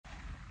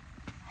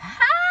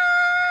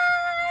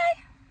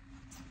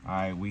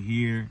right, we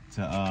here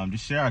to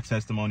just share our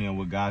testimony on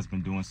what God's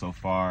been doing so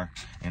far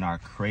in our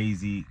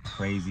crazy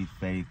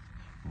faith,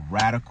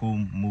 radical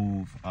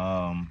move,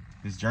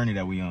 this journey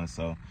that we on.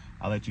 So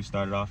I'll let you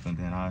start it off, and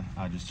then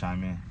I'll just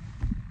chime in.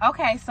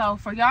 Okay, so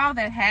for y'all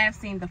that have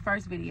seen the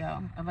first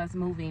video of us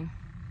moving,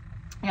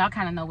 y'all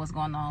kind of know what's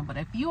going on. But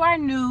if you are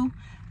new,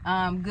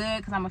 good,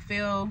 because I'm gonna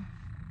fill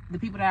the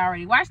people that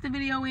already watched the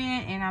video in,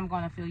 and I'm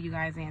gonna fill you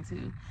guys in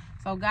too.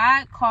 So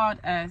God called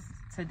us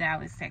to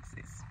Dallas,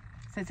 Texas,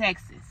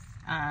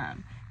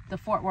 the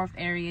Fort Worth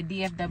area,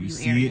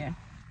 DFW area.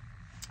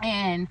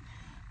 And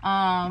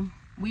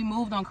we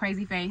moved on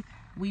crazy faith.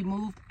 We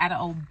moved out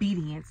of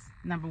obedience.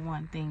 Number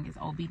one thing is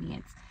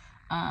obedience.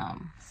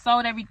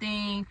 Sold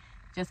everything,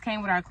 just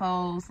came with our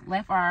clothes,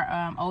 left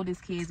our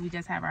oldest kids. We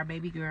just have our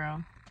baby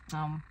girl.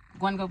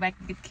 Going to go back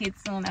to get the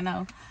kids soon, I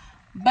know.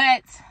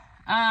 But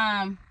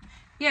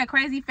yeah,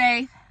 crazy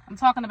faith. I'm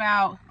talking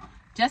about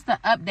just the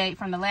update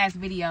from the last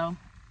video.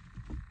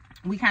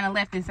 We kind of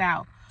left this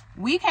out.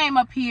 We came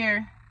up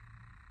here,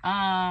 we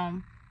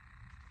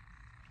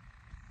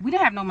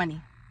didn't have no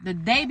money. The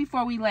day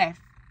before we left,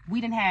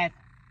 we didn't have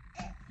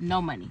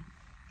no money.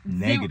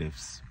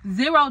 Negatives.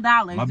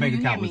 $0. My bank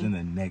account was in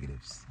the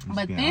negatives.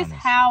 But this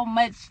how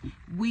much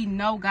we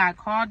know God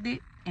called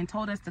it and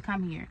told us to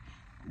come here.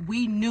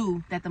 We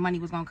knew that the money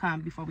was going to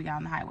come before we got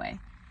on the highway.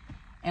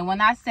 And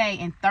when I say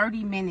in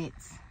 30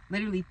 minutes,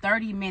 literally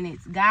 30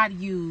 minutes, God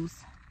used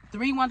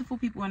 3 wonderful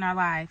people in our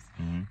lives,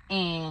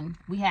 and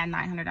we had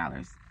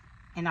 $900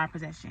 in our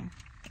possession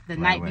the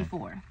night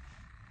before.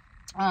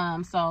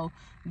 So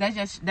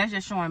that's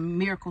just showing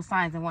miracle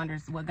signs and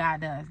wonders what God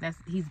does.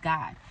 He's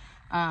God.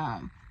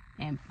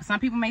 And some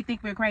people may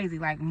think we're crazy,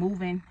 like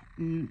moving,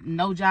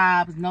 no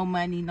jobs, no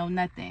money, no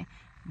nothing.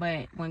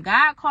 But when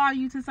God calls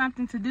you to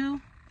something to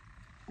do,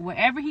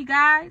 wherever He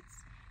guides,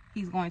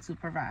 He's going to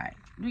provide.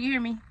 Do you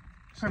hear me?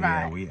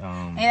 Provide. So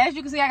yeah, and as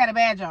you can see, I got a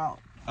bad job.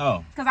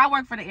 Oh, because I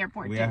work for the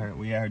airport. We at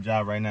her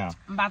job right now.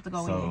 I'm about to go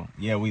in. So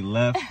yeah, we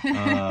left.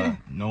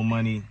 No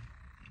money,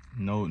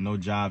 no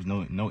jobs,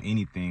 no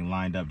anything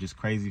lined up. Just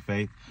crazy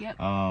faith. Yep.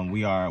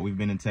 We've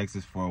been in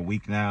Texas for a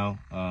week now.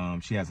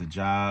 She has a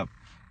job.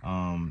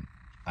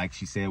 Like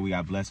she said, we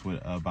got blessed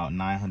with about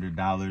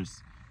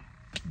 $900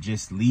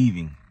 just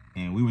leaving,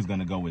 and we was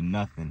gonna go with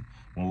nothing.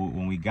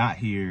 When we got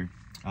here,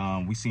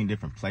 we seen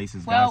different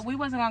places. Well, we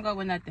wasn't gonna go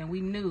with nothing.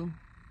 We knew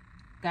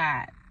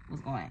God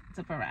was going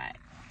to provide.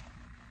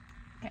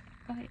 Okay,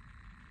 go ahead.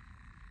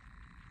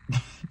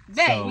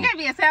 Dang, we gotta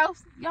be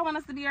ourselves. Y'all want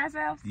us to be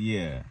ourselves?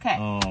 Yeah.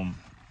 Okay.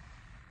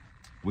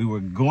 We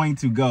were going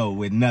to go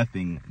with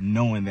nothing,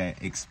 knowing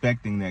that,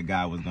 expecting that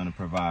God was going to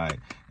provide.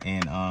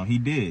 And He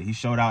did. He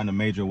showed out in a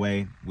major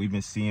way. We've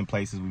been seeing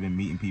places. We've been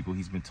meeting people.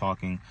 He's been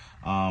talking.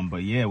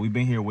 But yeah, we've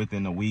been here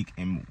within a week.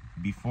 And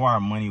before our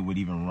money would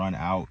even run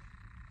out,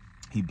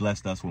 He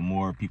blessed us with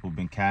more. People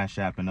been cash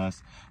apping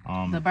us.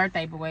 The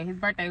birthday boy. His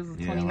birthday was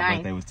 29th. Yeah, my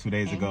birthday was 2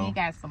 days ago. He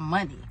got some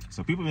money.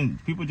 So people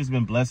just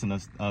been blessing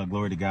us.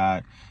 Glory to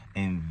God.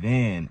 And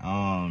then,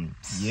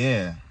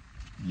 yeah.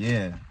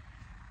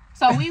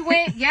 So we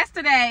went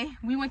yesterday.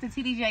 We went to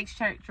TD Jakes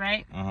church,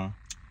 right?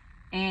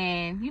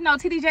 And you know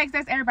TD Jakes,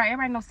 that's everybody.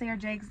 Everybody knows Sarah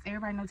Jakes.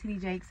 Everybody knows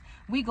TD Jakes.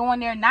 We go in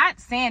there, not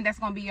saying that's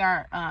gonna be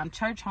our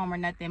church home or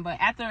nothing, but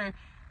after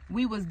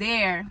we was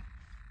there,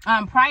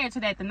 prior to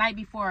that, the night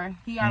before,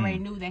 he already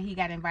knew that he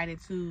got invited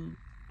to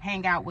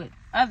hang out with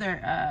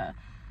other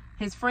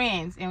his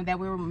friends, and that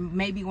we were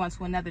maybe going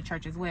to another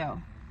church as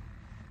well.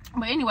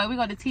 But anyway, we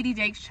go to TD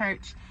Jakes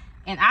church,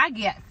 and I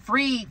get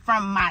freed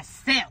from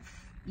myself.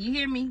 You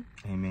hear me?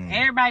 Amen.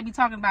 Everybody be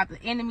talking about the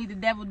enemy, the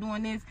devil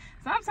doing this.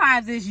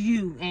 Sometimes it's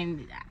you,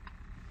 and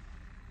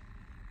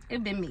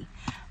it been me.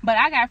 But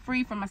I got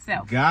free from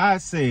myself. God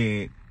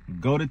said,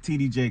 go to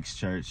TD Jakes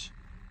church,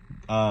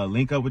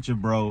 link up with your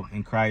bro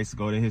in Christ,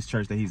 go to his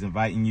church that he's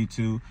inviting you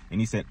to. And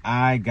He said,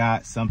 I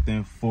got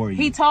something for you.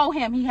 He told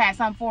him he had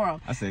something for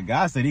him. I said,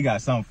 God said He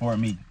got something for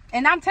me.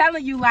 And I'm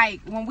telling you, like,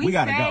 when we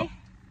gotta go.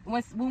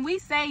 When we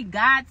say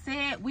God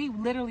said, we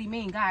literally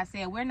mean God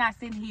said. We're not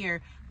sitting here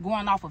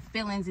going off of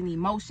feelings and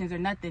emotions or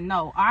nothing.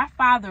 No, our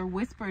Father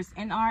whispers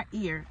in our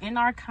ear, in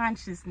our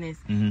consciousness,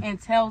 and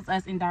tells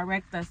us and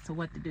directs us to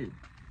what to do.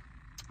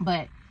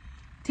 But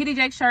TD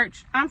Jakes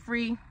church, I'm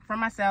free from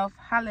myself.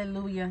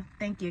 Hallelujah.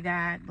 Thank you,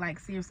 God. Like,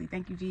 seriously,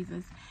 thank you,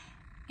 Jesus.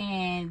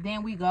 And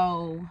then we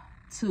go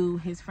to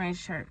his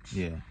friend's church.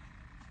 Yeah.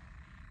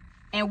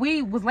 And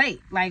we was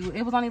late. Like,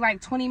 it was only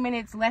like 20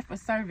 minutes left for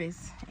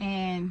service.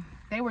 And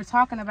they were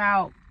talking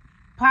about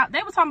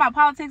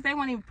politics. They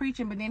weren't even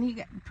preaching, but then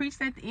he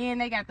preached at the end.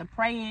 They got to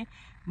praying,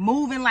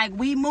 moving like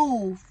we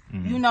move.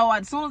 You know,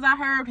 as soon as I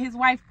heard his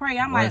wife pray,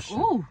 I'm like,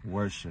 ooh,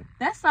 worship.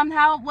 That's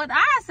somehow what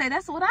I say.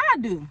 That's what I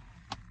do.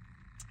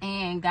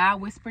 And God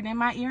whispered in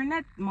my ear in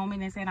that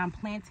moment and said, I'm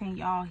planting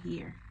y'all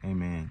here.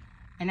 Amen.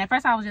 And at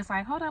first I was just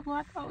like, hold up,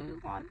 Lord, I thought we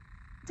was going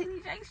to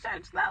TD Jakes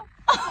church though.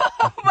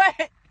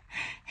 But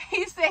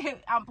He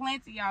said, "I'm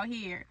plenty out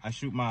here." I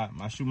shoot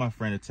my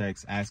friend a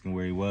text asking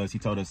where he was. He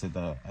told us at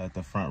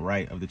the front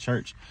right of the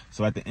church.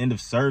 So at the end of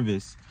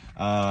service,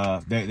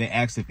 they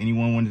asked if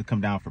anyone wanted to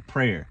come down for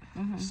prayer.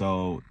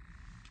 So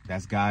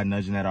that's God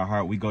nudging at our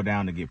heart. We go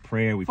down to get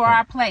prayer. We for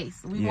our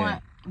place.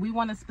 We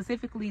want to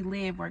specifically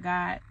live where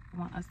God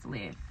wants us to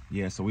live.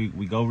 Yeah. So we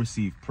go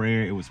receive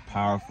prayer. It was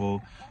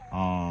powerful.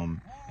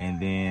 And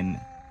then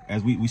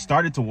as we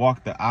started to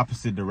walk the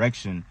opposite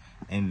direction,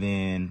 and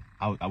then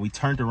we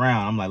turned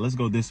around. I'm like, let's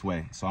go this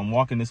way. So I'm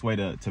walking this way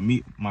to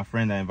meet my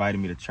friend that invited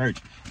me to church,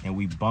 and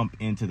we bump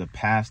into the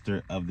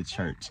pastor of the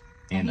church.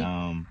 And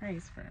he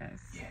prays for us.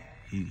 Yeah,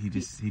 he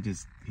just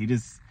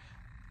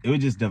it was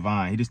just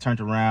divine. He just turned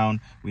around.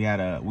 We had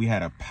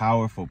a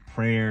powerful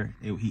prayer.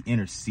 He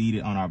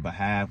interceded on our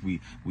behalf. We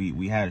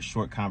had a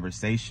short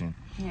conversation.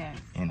 Yes.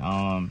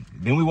 And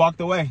then we walked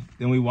away.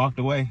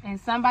 And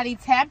somebody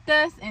tapped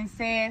us and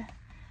said,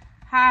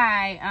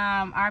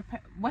 "Hi,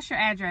 what's your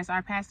address?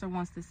 Our pastor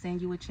wants to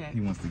send you a check."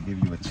 He wants to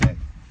give you a check.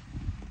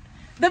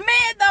 The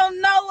man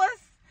don't know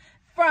us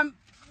from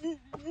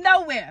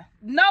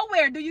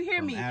nowhere. Do you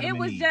hear me? It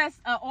was just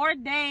an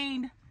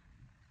ordained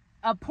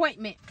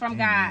appointment from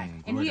God.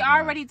 And he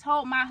already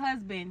told my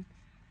husband,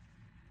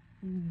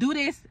 "Do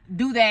this,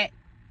 do that.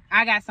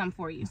 I got something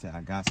for you." He said,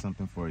 "I got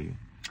something for you."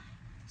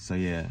 So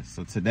yeah,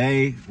 so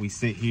today we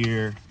sit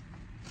here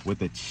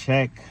with a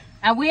check.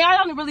 And I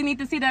don't really need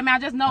to see the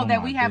amount. Just know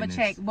that we have a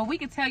check. But we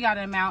can tell y'all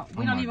the amount.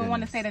 We don't even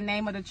want to say the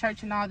name of the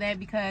church and all that,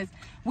 because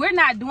we're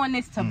not doing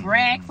this to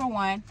brag, for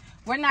one.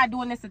 We're not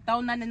doing this to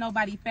throw nothing in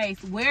nobody's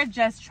face. We're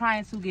just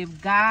trying to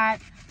give God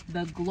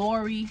the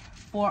glory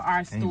for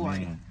our story.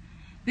 Amen.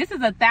 This is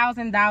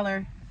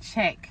 $1,000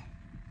 check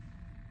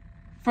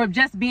for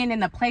just being in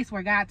the place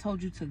where God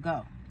told you to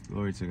go.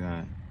 Glory to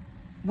God.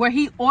 Where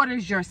he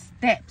orders your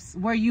steps,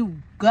 where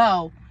you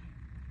go.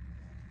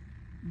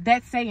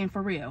 That's saying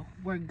for real.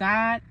 Where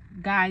God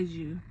guides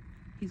you,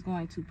 he's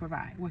going to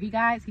provide. Where he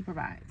guides, he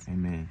provides.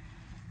 Amen.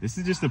 This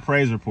is just a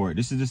praise report.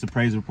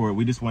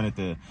 We just wanted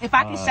to... If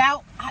I can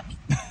shout...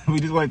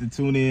 we just wanted to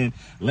tune in,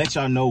 let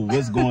y'all know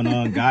what's going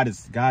on. God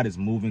is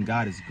moving.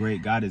 God is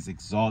great. God is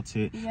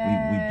exalted.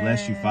 Yes. We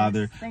bless you,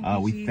 Father.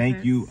 We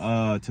thank you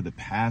to the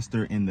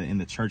pastor in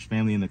the church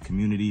family, in the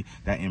community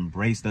that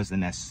embraced us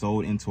and that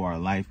sold into our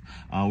life.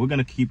 We're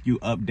going to keep you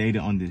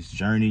updated on this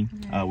journey.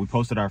 Yes. We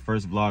posted our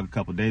first vlog a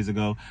couple days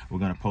ago. We're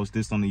going to post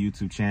this on the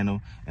YouTube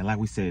channel. And like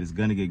we said, it's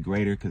going to get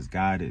greater because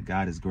God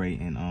is great.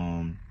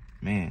 And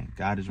man,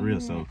 God is real.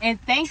 So and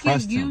thank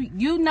you.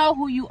 You know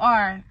who you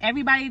are.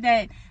 Everybody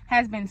that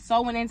has been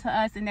sowing into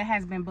us and that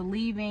has been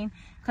believing.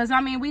 Because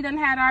I mean, we done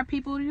had our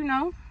people,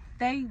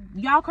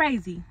 y'all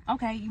crazy.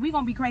 Okay, we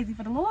gonna be crazy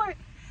for the Lord.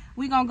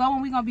 We gonna go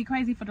and we gonna be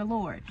crazy for the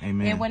Lord.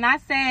 Amen. And when I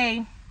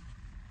say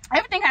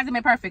everything hasn't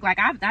been perfect, like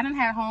I done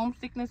had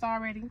homesickness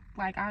already.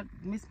 Like I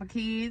miss my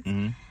kids.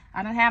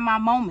 I done had my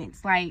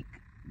moments. Like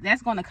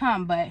that's gonna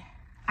come. But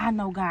I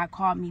know God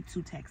called me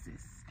to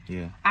Texas.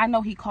 Yeah. I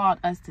know he called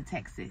us to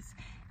Texas.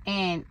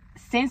 And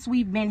since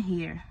we've been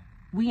here,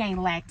 we ain't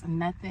lacked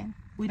nothing.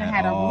 We done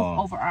had a roof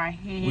over our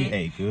head. We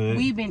ate good.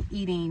 We've been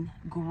eating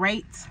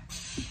great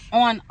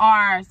on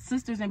our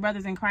sisters and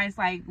brothers in Christ.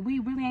 Like, we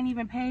really ain't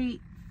even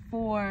paid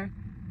for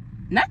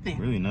nothing.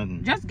 Really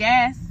nothing. Just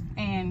gas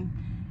and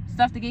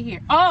stuff to get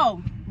here.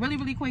 Oh, really,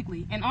 really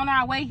quickly. And on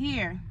our way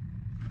here,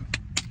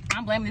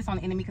 I'm blaming this on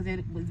the enemy because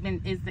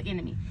it's the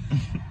enemy.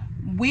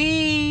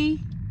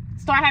 We...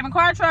 start having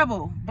car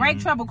trouble, brake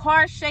trouble,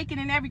 cars shaking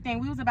and everything.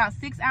 We was about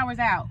 6 hours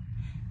out.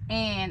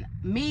 And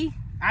me,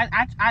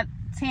 I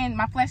tend,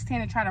 my flesh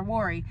tend to try to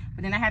worry.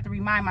 But then I had to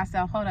remind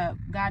myself, hold up,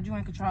 God, you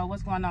in control.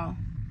 What's going on?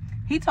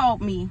 He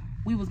told me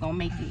we was going to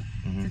make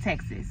it to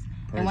Texas.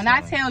 Praise and when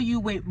God. I tell you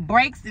with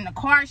brakes and the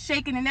car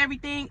shaking and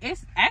everything,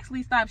 it's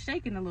actually stopped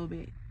shaking a little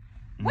bit.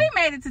 We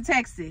made it to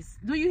Texas.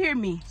 Do you hear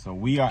me? So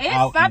we are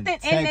out in Texas.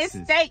 It's something in this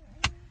state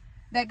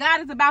that God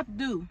is about to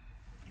do.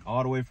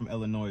 All the way from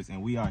Illinois,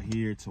 and we are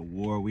here to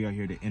war. We are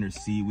here to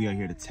intercede. We are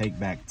here to take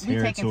back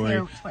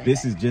territory.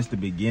 This is just the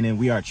beginning.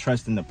 We are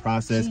trusting the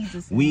process.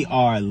 We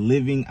are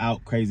living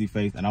out crazy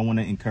faith, and I want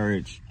to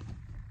encourage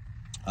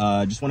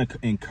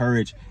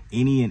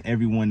any and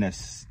everyone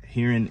that's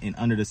hearing and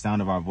under the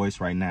sound of our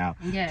voice right now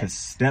to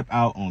step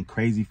out on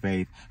crazy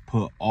faith.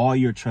 Put all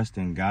your trust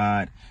in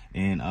God,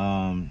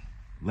 and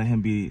let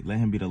him be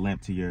the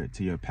lamp to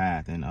your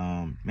path.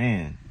 And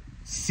man,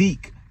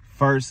 seek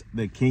first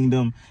the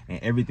kingdom,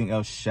 and everything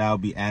else shall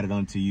be added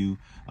unto you.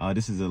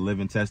 This is a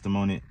living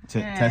testimony.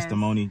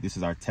 Testimony. This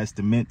is our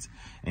testament.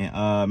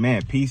 And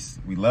man, peace.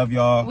 We love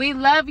y'all. We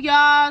love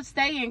y'all.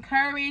 Stay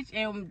encouraged.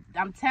 And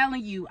I'm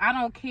telling you, I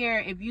don't care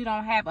if you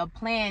don't have a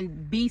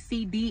plan B,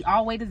 C, D,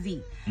 all the way to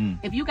Z.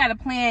 If you got a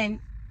plan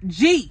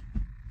G,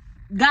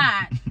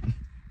 God,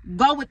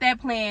 go with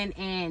that plan,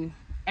 and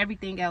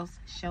everything else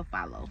shall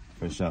follow.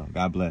 For sure.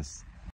 God bless.